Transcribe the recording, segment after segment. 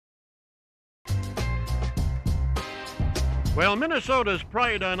While Minnesota's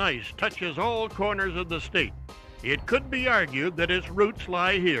pride on ice touches all corners of the state, it could be argued that its roots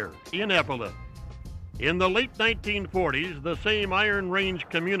lie here, in Eveleth. In the late 1940s, the same Iron Range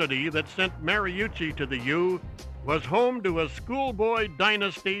community that sent Mayasich to the U was home to a schoolboy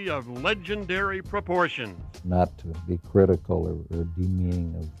dynasty of legendary proportions. Not to be critical or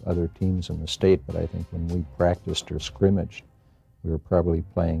demeaning of other teams in the state, but I think when we practiced or scrimmaged, we were probably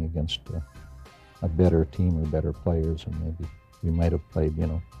playing against a better team or better players, and maybe we might have played,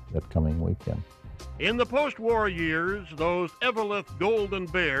 that coming weekend. In the post-war years, those Eveleth Golden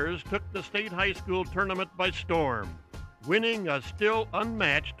Bears took the state high school tournament by storm, winning a still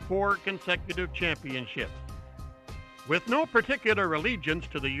unmatched 4 consecutive championships. With no particular allegiance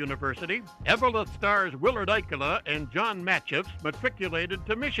to the university, Eveleth stars Willard Eichela and John Mayasich matriculated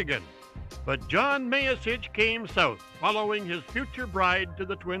to Michigan. But John Mayasich came south, following his future bride to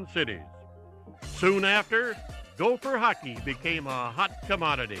the Twin Cities. Soon after, Gopher hockey became a hot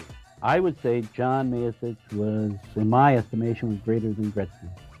commodity. I would say John Mayasich was, in my estimation, was greater than Gretzky.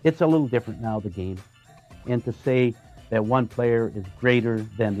 It's a little different now, the game. And to say that one player is greater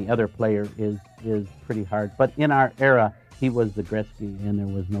than the other player is pretty hard. But in our era, he was the Gretzky, and there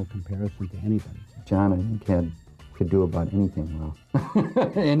was no comparison to anybody. John, I think, could do about anything well.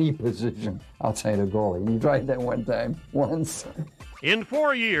 Any position outside a goalie. He tried that one time, once. In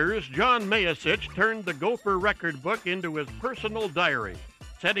 4 years, John Mayasich turned the Gopher record book into his personal diary,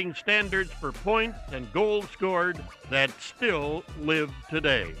 setting standards for points and goals scored that still live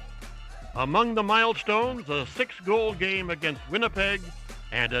today. Among the milestones, a 6-goal game against Winnipeg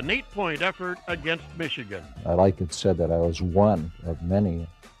and an 8-point effort against Michigan. I like it said that I was one of many.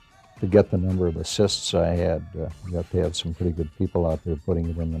 To get the number of assists I had, you have to have some pretty good people out there putting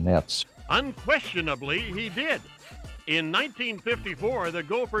it in the nets. Unquestionably, he did. In 1954, the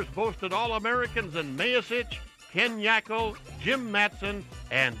Gophers boasted All-Americans in Mayasich, Ken Yackel, Jim Matson,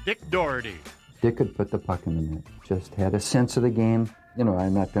 and Dick Doherty. Dick could put the puck in the net, just had a sense of the game.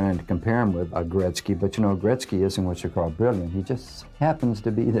 I'm not going to compare him with a Gretzky, but Gretzky isn't what you call brilliant. He just happens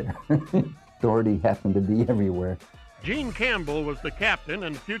to be there. Doherty happened to be everywhere. Gene Campbell was the captain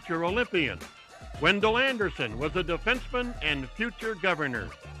and future Olympian. Wendell Anderson was a defenseman and future governor.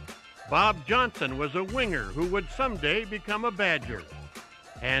 Bob Johnson was a winger who would someday become a Badger.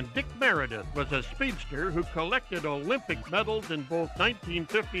 And Dick Meredith was a speedster who collected Olympic medals in both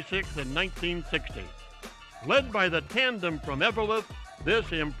 1956 and 1960. Led by the tandem from Eveleth,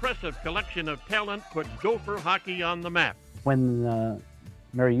 this impressive collection of talent put Gopher hockey on the map. When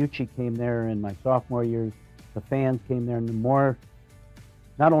Mayasich came there in my sophomore years, the fans came there more,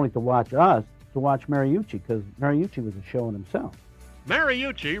 not only to watch us, to watch Mayasich, because Mayasich was a show in himself.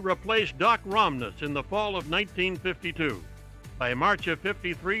 Mayasich replaced Doc Romness in the fall of 1952. By March of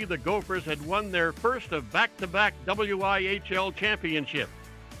 '53, the Gophers had won their first of back-to-back WIHL championships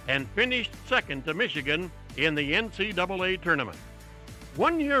and finished second to Michigan in the NCAA tournament.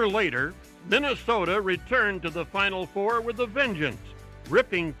 1 year later, Minnesota returned to the Final Four with a vengeance,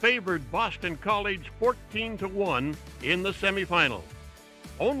 ripping favored Boston College 14-1 in the semifinals.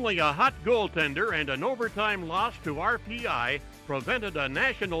 Only a hot goaltender and an overtime loss to RPI prevented a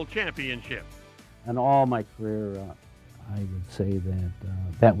national championship. In all my career, I would say that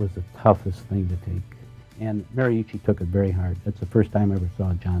that was the toughest thing to take. And Mayasich took it very hard. That's the first time I ever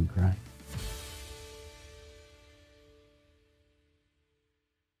saw John cry.